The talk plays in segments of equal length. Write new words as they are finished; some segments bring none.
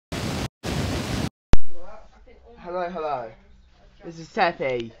Hello, hello. This is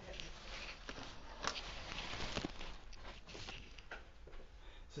Teppy.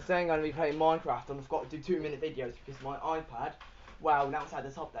 So today I'm going to be playing Minecraft and I've got to do 2-minute videos because my iPad, well, now it's had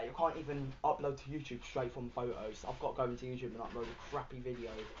this update, I can't even upload to YouTube straight from photos. I've got to go into YouTube and upload a crappy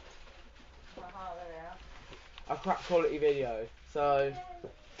video. A crap quality video. So,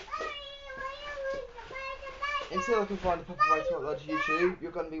 until I can find a proper way to upload to YouTube,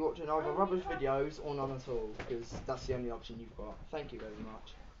 you're going to be watching either rubbish videos or none at all, because that's the only option you've got. Thank you very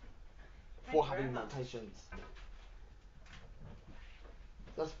much for having that patience.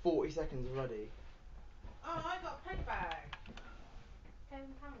 That's 40 seconds already. Oh, I got a paper bag.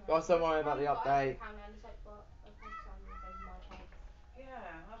 Guys, don't worry about the update. Yeah,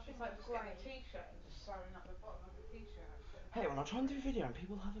 I was just like just getting a t-shirt and just sewing up the bottom of a t-shirt. Hey, when I try and do a video and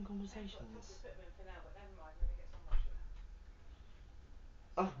people having conversations. Equipment for now, but never mind. Let me get some washing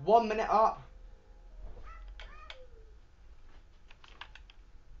out. 1 minute up.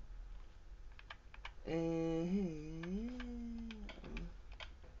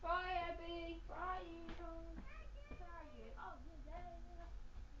 Bye, Abby. Bye, Ethan. Where are you? Oh, you're there.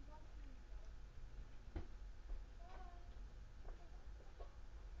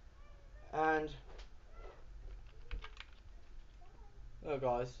 And oh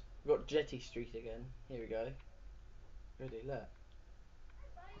guys, we've got Jetty Street again. Here we go. Ready, look.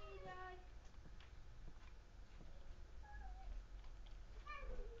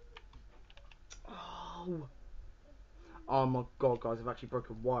 Oh. Oh my god, guys, I've actually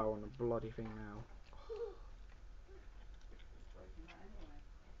broken a wire on the bloody thing now. Breaking that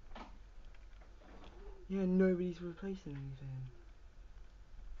anyway. Yeah, nobody's replacing anything.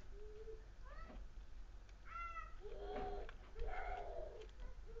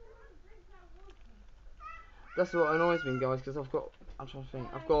 That's what annoys me, guys, because I'm trying to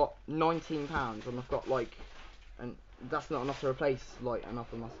think, I've got £19 and I've got like, and that's not enough to replace like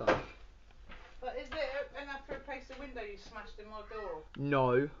enough of my stuff. But is it enough to replace the window you smashed in my door?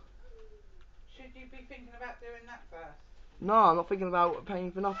 No. Should you be thinking about doing that first? No, I'm not thinking about paying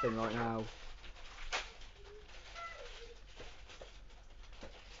for nothing right now.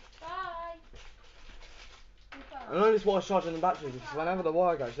 Bye. I know this wire's charging the battery because whenever the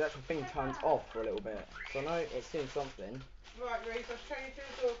wire goes, the actual thing turns off for a little bit. So I know it's doing something. Right, Reese, I'll show you through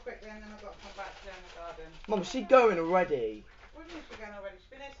the door quickly and then I've got to come back down the garden. Mum, is she going already? What do you mean she's going already? She's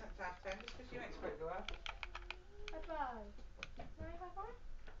been here since 10:30 just because you ain't spoke to her. Bye-bye. Ready, bye-bye?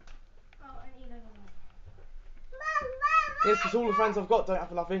 Oh, and Eno's on the way. Yes, because all the friends I've got don't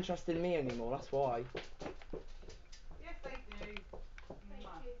have enough interest in me anymore, that's why. Yes, they do. Thank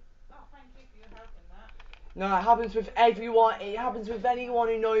you. Oh, thank you for your help in that. No, it happens with everyone. It happens with anyone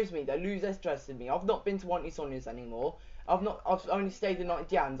who knows me. They lose interest in me. I've not been to Auntie Sonia's anymore. I've only stayed the night at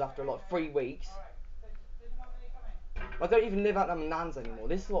Jan's after like 3 weeks. Alright, does your mum when you come in? I don't even live at my nan's anymore.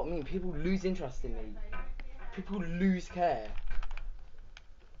 This is what I mean. People lose interest in me. People lose care.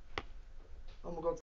 Oh my god.